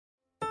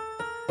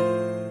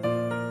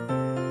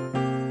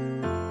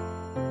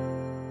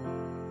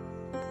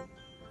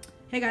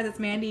Hey guys, it's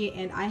Mandy,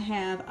 and I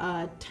have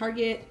a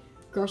Target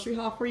grocery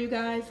haul for you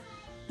guys.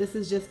 This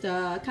is just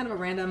kind of a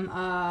random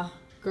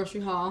grocery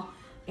haul,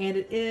 and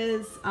it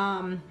is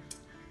a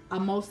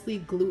mostly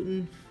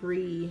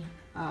gluten-free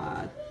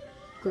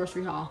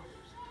grocery haul.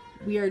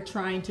 We are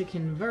trying to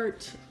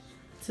convert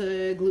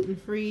to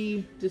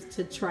gluten-free just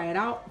to try it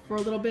out for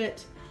a little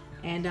bit,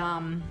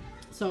 and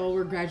so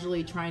we're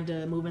gradually trying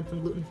to move in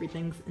some gluten-free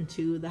things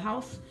into the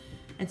house,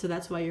 and so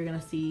that's why you're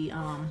gonna see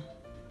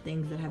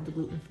things that have the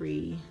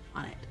gluten-free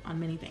on it, on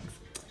many things.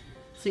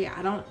 So yeah,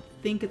 I don't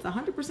think it's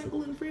 100%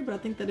 gluten-free, but I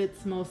think that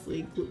it's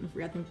mostly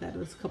gluten-free. I think that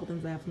there's a couple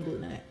things that have some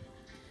gluten in it.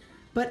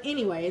 But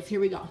anyways,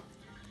 here we go.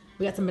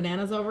 We got some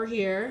bananas over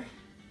here.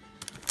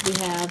 We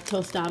have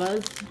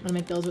tostadas. I'm gonna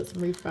make those with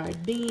some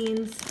refried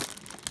beans.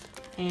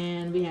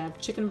 And we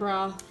have chicken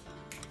broth.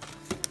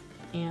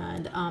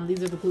 And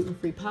these are the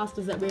gluten-free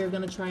pastas that we're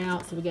gonna try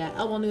out. So we got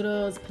elbow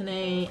noodles, penne,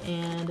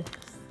 and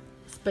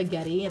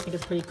spaghetti. I think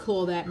it's pretty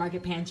cool that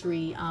Market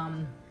Pantry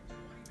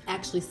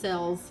actually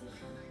sells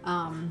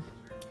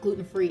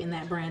gluten-free in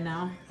that brand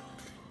now.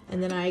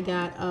 And then I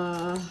got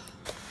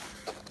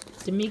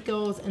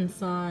D'Amico's and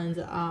Sons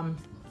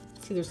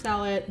Caesar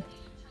salad.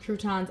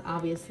 Croutons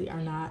obviously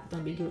are not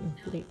going to be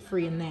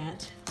gluten-free in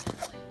that.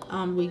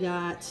 We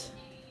got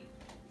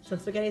some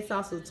spaghetti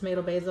sauce with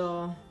tomato,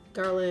 basil,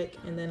 garlic,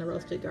 and then a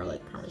roasted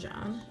garlic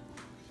parmesan.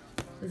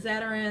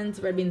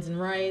 Zatarain's, red beans and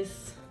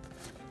rice.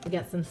 We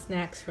got some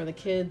snacks for the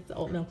kids, the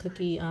oatmeal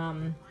cookie,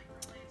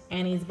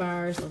 Annie's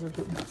bars, those are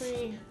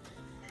gluten-free.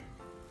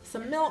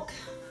 Some milk,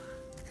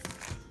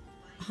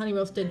 honey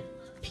roasted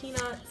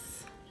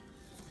peanuts,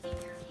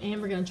 and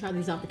we're gonna try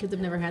these out. The kids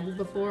have never had these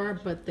before,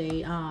 but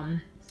they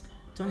don't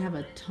have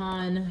a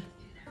ton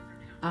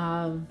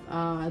of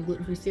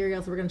gluten-free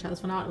cereal, so we're gonna try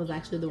this one out. It was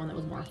actually the one that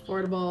was more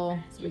affordable.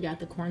 So we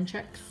got the corn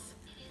checks,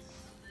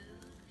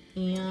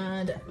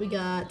 and we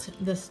got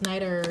the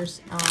Snyder's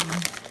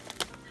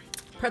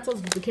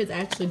pretzels. The kids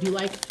actually do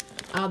like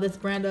this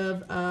brand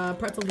of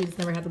pretzels. We just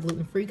never had the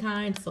gluten-free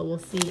kind, so we'll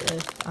see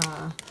if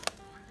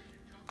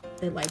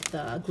they like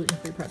the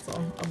gluten-free pretzel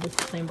of the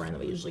same brand that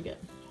we usually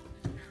get.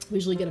 We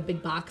usually get a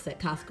big box at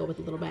Costco with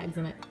the little bags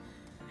in it.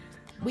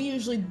 We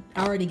usually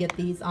already get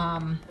these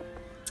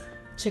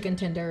chicken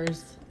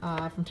tenders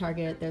from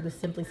Target. They're the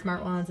Simply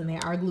Smart ones, and they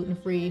are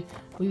gluten-free.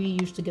 We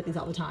used to get these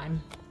all the time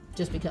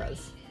just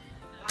because.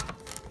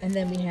 And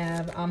then we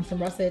have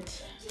some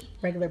russet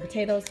regular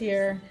potatoes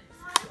here.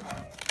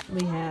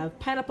 We have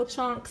pineapple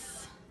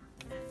chunks,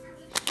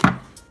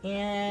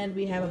 and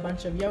we have a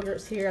bunch of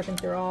yogurts here. I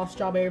think they're all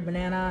strawberry,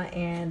 banana,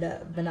 and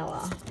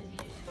vanilla.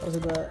 Those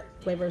are the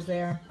flavors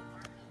there.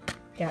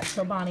 Got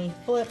Chobani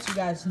Flips. You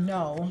guys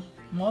know,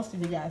 most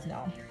of you guys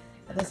know,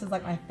 that this is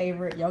like my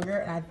favorite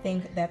yogurt, and I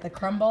think that the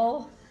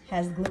crumble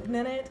has gluten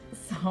in it,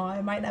 so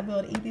I might not be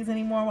able to eat these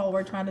anymore while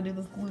we're trying to do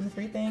this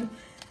gluten-free thing,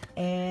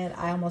 and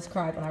I almost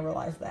cried when I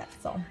realized that,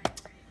 so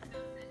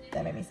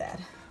that made me sad.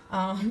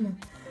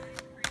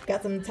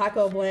 Got some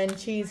taco blend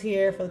cheese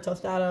here for the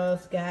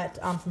tostadas. Got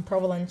some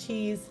provolone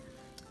cheese.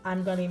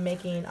 I'm going to be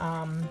making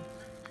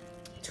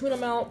tuna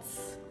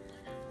melts,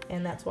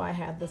 and that's why I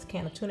have this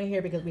can of tuna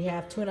here, because we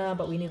have tuna,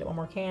 but we needed one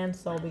more can,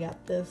 so we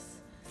got this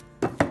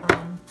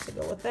to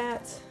go with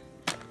that.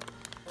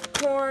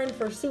 Corn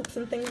for soups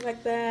and things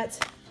like that.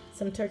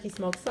 Some turkey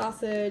smoked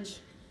sausage.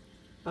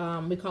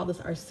 We call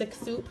this our sick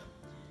soup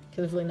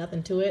because there's really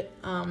nothing to it.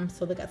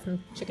 So they got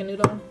some chicken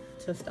noodle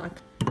to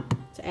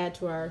add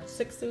to our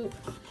sick soup.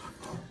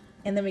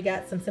 And then we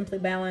got some Simply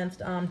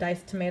Balanced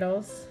diced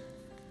tomatoes,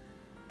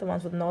 the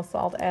ones with no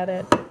salt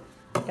added.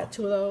 Got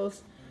 2 of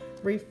those.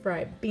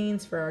 Refried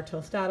beans for our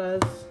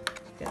tostadas.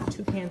 Got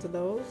 2 cans of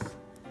those.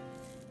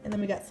 And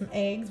then we got some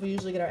eggs. We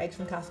usually get our eggs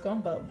from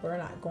Costco, but we're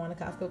not going to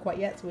Costco quite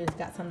yet, so we just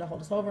got some to hold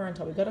us over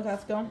until we go to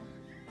Costco.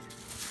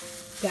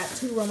 Got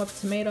 2 Roma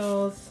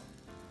tomatoes,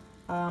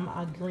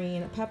 a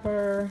green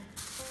pepper,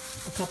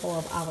 a couple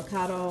of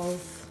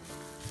avocados,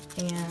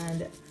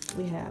 and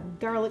we have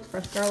garlic,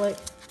 fresh garlic,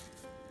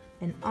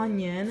 an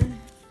onion,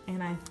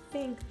 and I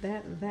think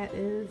that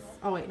is,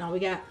 oh wait, no, we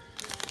got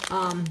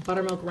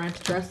buttermilk ranch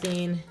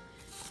dressing,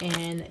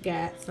 and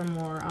got some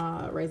more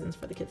raisins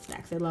for the kids'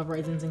 snacks. They love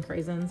raisins and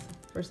craisins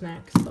for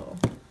snacks, so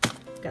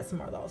got some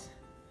more of those.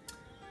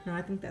 Now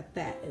I think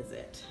that is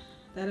it.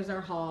 That is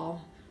our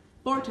haul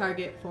for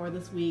Target for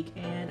this week,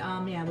 and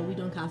yeah, we'll be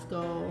doing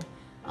Costco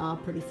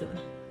pretty soon.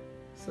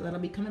 So that'll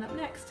be coming up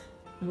next.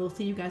 And we'll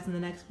see you guys in the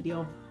next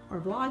video or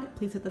vlog.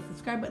 Please hit the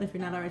subscribe button if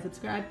you're not already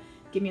subscribed.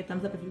 Give me a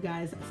thumbs up if you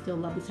guys still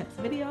love these types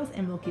of videos,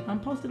 and we'll keep on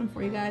posting them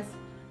for you guys.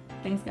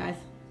 Thanks guys,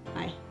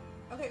 bye.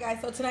 Okay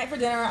guys, so tonight for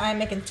dinner I'm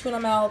making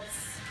tuna melts,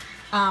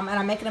 and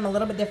I'm making them a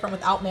little bit different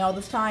without mayo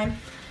this time.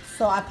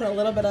 So I put a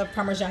little bit of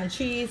Parmesan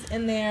cheese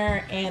in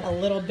there and a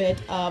little bit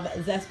of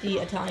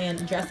zesty Italian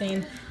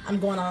dressing. I'm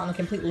going on a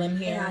complete limb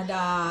here.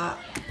 And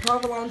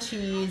provolone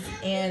cheese,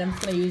 and I'm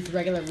just going to use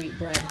regular wheat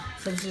bread.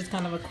 So this is just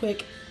kind of a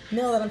quick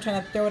meal that I'm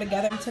trying to throw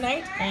together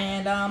tonight,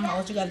 and I'll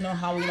let you guys know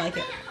how we like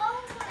it.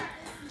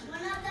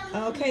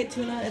 Okay,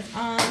 tuna is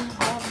on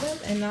all of them,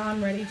 and now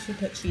I'm ready to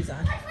put cheese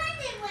on.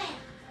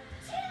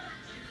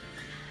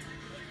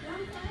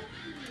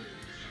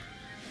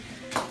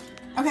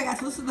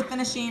 is the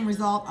finishing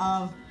result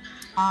of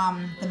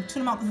the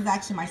tuna melt. This is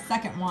actually my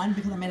second one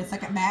because I made a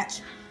second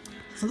batch.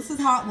 So this is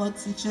how it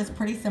looks. It's just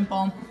pretty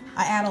simple.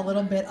 I add a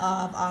little bit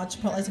of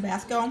chipotle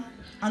Tabasco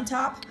on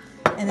top,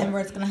 and then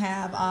we're just gonna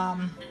have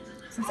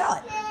some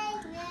salad.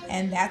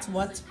 And that's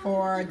what's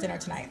for dinner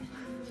tonight.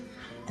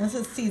 And this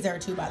is Caesar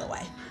too, by the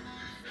way.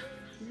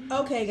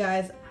 Okay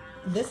guys,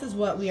 this is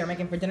what we are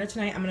making for dinner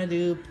tonight. I'm gonna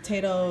do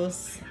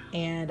potatoes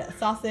and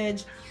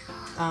sausage.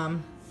 I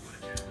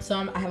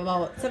have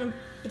about 7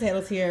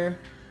 potatoes here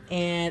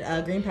and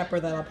a green pepper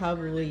that I'll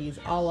probably use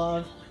all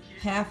of,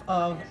 half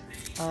of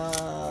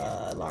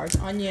a large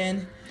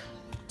onion,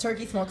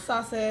 turkey smoked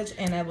sausage,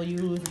 and I will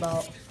use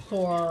about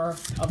 4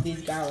 of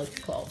these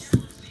garlic cloves.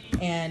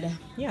 And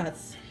yeah,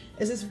 it's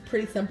just a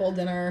pretty simple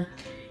dinner.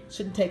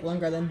 Shouldn't take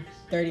longer than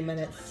 30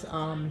 minutes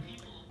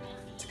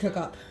to cook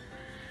up,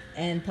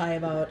 and probably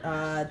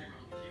about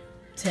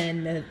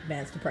 10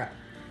 minutes to prep.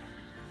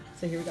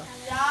 So here we go.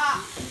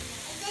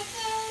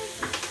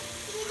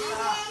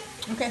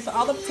 Okay, so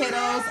all the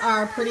potatoes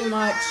are pretty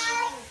much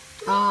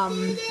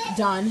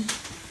done.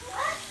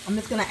 I'm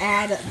just gonna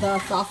add the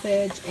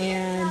sausage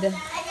and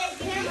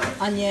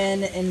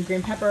onion and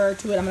green pepper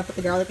to it. I'm gonna put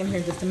the garlic in here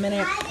in just a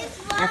minute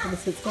after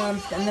this gets done,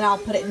 and then I'll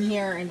put it in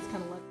here and just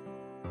kind of let.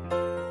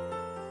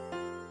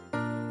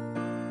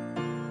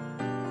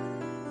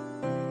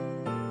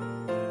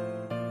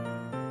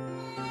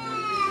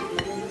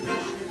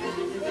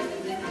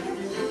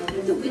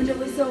 The window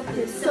was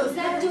open, so's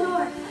that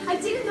door. I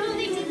didn't know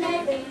they did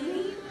that, baby.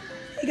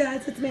 Hey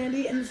guys, it's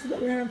Mandy, and this is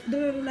what we're having for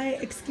dinner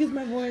tonight. Excuse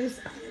my voice,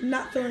 I'm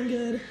not feeling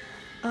good.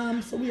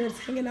 So we are just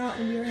hanging out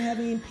and we are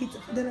having pizza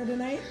for dinner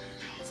tonight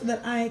so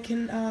that I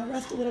can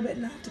rest a little bit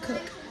and not have to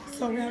cook.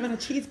 So we're having a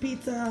cheese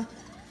pizza,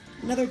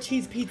 another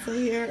cheese pizza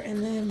here,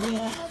 and then we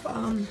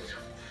have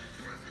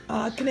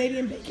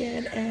Canadian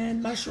bacon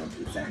and mushroom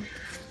pizza.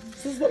 So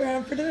this is what we're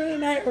having for dinner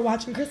tonight. We're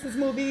watching Christmas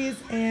movies,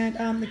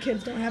 and the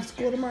kids don't have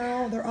school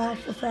tomorrow. They're off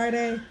for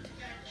Friday.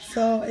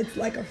 So it's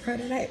like a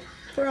Friday night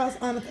for us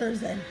on a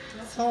Thursday.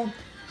 So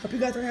hope you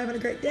guys are having a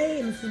great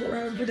day, and this is what we're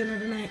having for dinner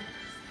tonight.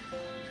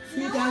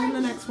 See you guys in the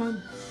next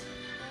one.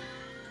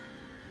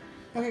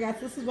 Okay guys,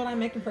 this is what I'm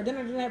making for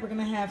dinner tonight. We're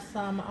gonna have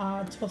some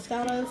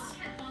tostadas.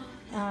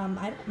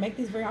 I don't make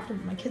these very often,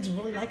 but my kids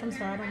really like them,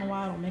 so I don't know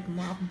why I don't make them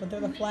more often. But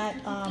they're the flat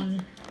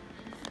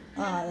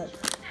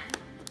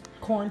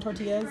corn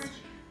tortillas,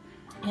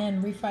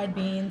 and refried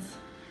beans,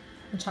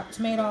 and chopped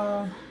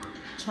tomato,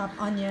 chopped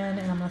onion,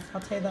 and I'm gonna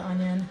saute the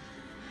onion,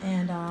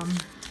 and I'm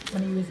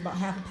gonna use about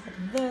half a pack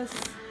of this,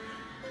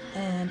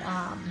 and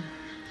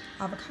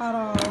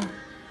avocado,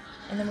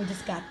 and then we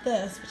just got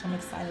this, which I'm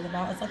excited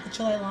about. It's like the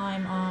chili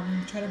lime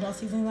Trader Joe's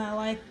seasoning that I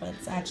like, but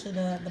it's actually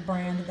the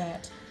brand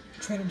that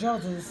Trader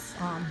Joe's is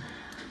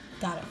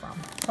got it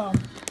from. So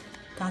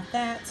got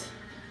that,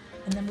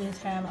 and then we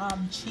just have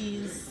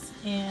cheese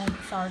and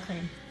sour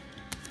cream.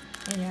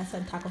 And yeah, I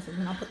said taco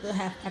seasoning. I'll put the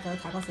half pack of the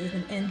taco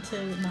seasoning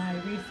into my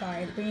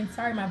refried beans.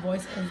 Sorry, my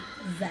voice is a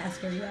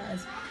disaster, you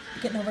guys.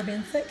 Getting over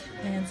being sick,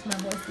 and so my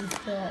voice is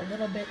still a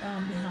little bit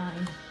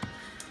behind,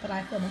 but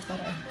I feel much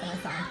better than I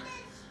sound.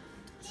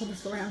 So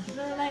just go around for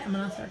dinner tonight. I'm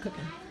gonna start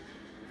cooking.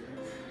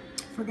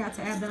 Forgot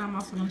to add that I'm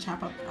also gonna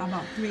chop up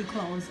about 3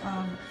 cloves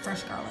of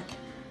fresh garlic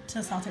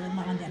to saute with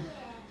my onion.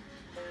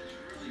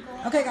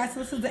 Okay guys, so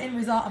this is the end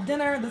result of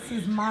dinner. This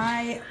is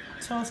my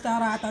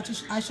tostada. I thought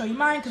I'd show you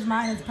mine because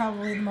mine is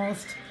probably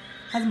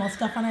has the most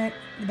stuff on it.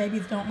 The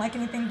babies don't like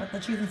anything but the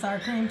cheese and sour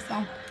cream.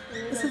 So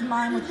this is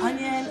mine with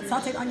onion,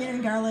 sauteed onion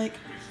and garlic,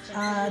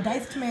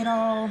 diced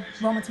tomato,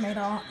 Roma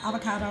tomato,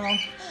 avocado,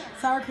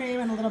 sour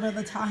cream, and a little bit of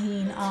the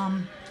tahini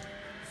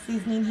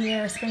seasoning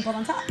here sprinkled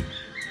on top.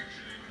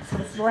 So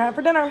this is what we're having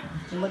for dinner.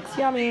 It looks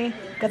yummy. If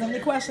you guys have any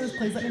questions,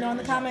 please let me know in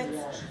the comments.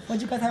 What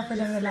did you guys have for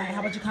dinner tonight?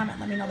 How about you comment?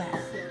 Let me know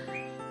that.